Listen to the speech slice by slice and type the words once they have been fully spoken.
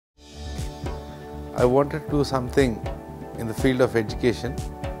I wanted to do something in the field of education.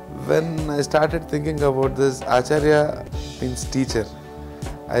 When I started thinking about this, Acharya means teacher.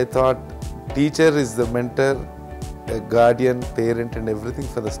 I thought teacher is the mentor, a guardian, parent and everything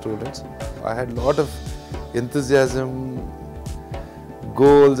for the students. I had a lot of enthusiasm,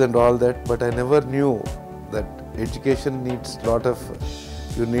 goals and all that, but I never knew that education needs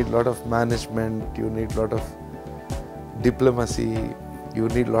you need a lot of management, you need a lot of diplomacy, you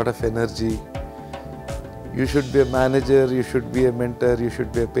need a lot of energy. You should be a manager, you should be a mentor, you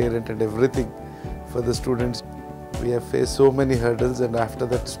should be a parent and everything for the students. We have faced so many hurdles, and after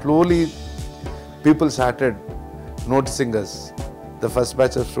that slowly people started noticing us. The first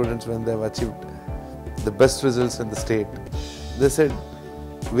batch of students, when they have achieved the best results in the state, they said,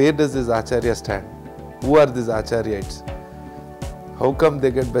 where does this Acharya stand? Who are these Acharyites? How come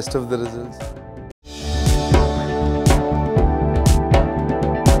they get best of the results?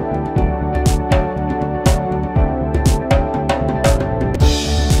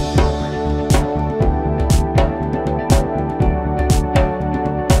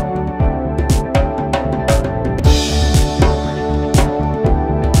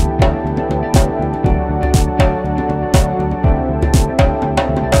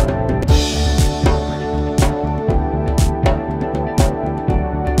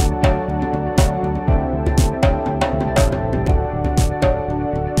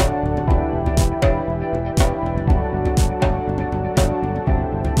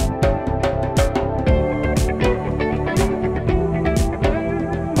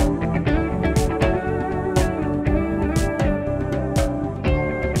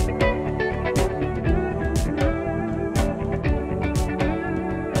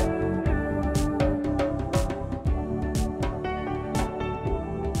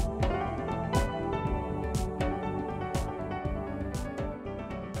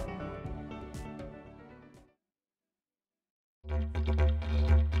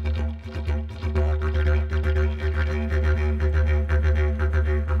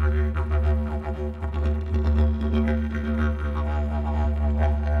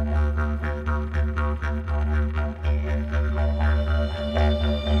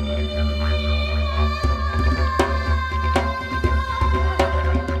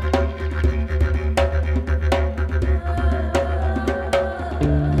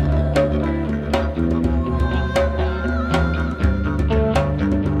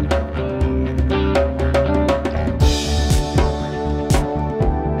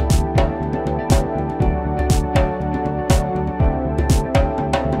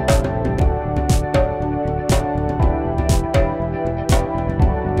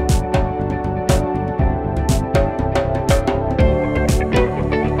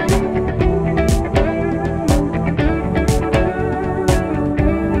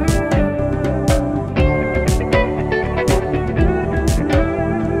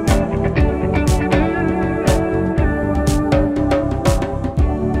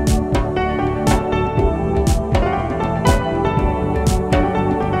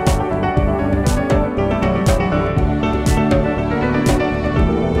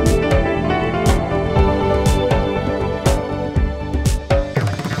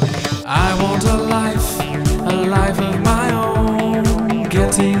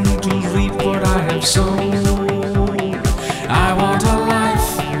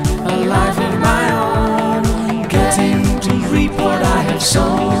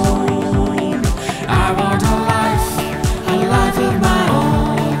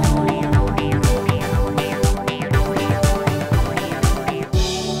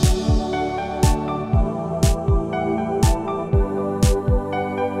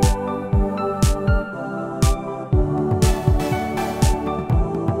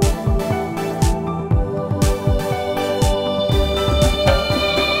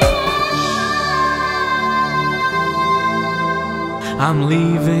 I'm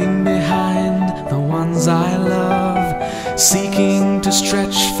leaving behind the ones I love, seeking to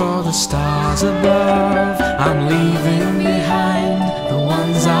stretch for the stars above. I'm leaving behind the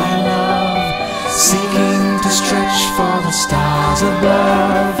ones I love, seeking to stretch for the stars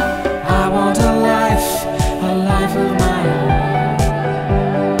above. I want a life of my own.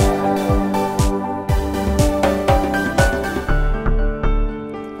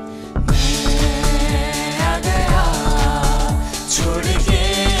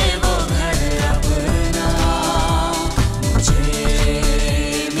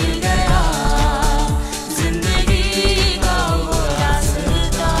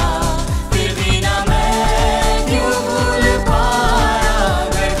 फिर भी ना मैं क्यों भूल पाया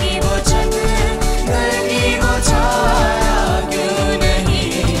घर की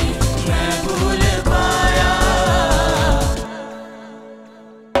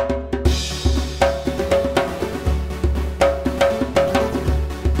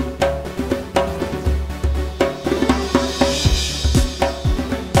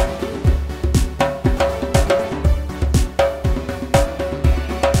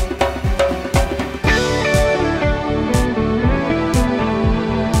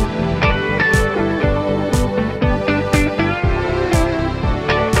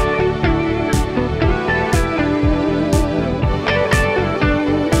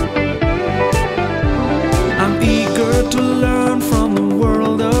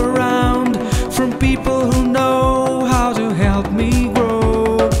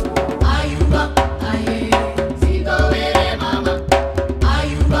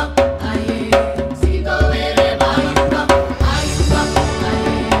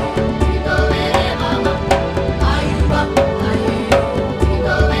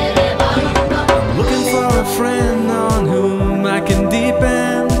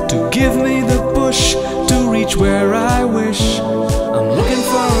where I wish. I'm looking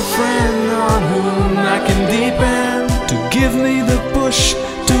for a friend on whom I can depend, to give me the push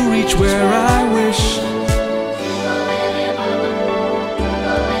to reach where I wish.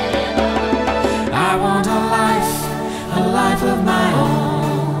 I want a life of my own.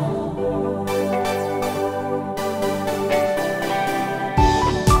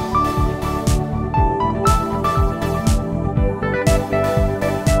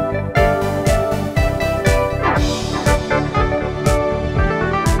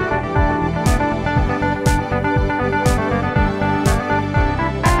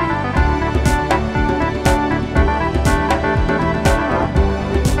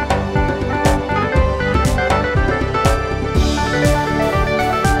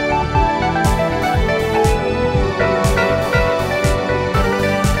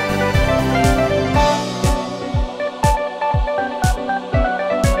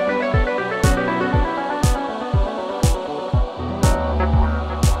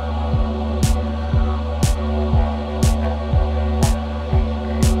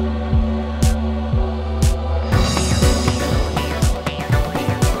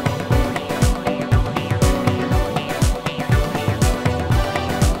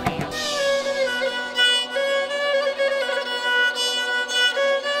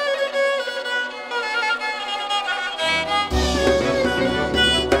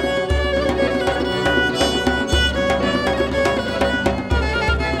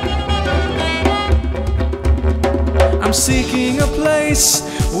 I'm seeking a place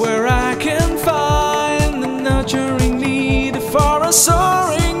where I can find the nurturing need for a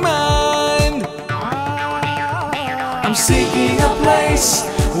soaring mind. I'm seeking a place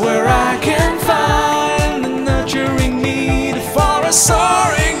where I can find the nurturing need for a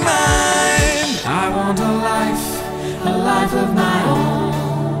soaring mind. I want a life of my own.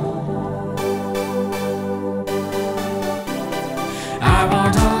 I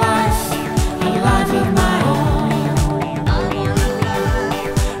want a life of my own.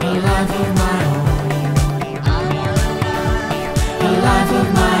 A life of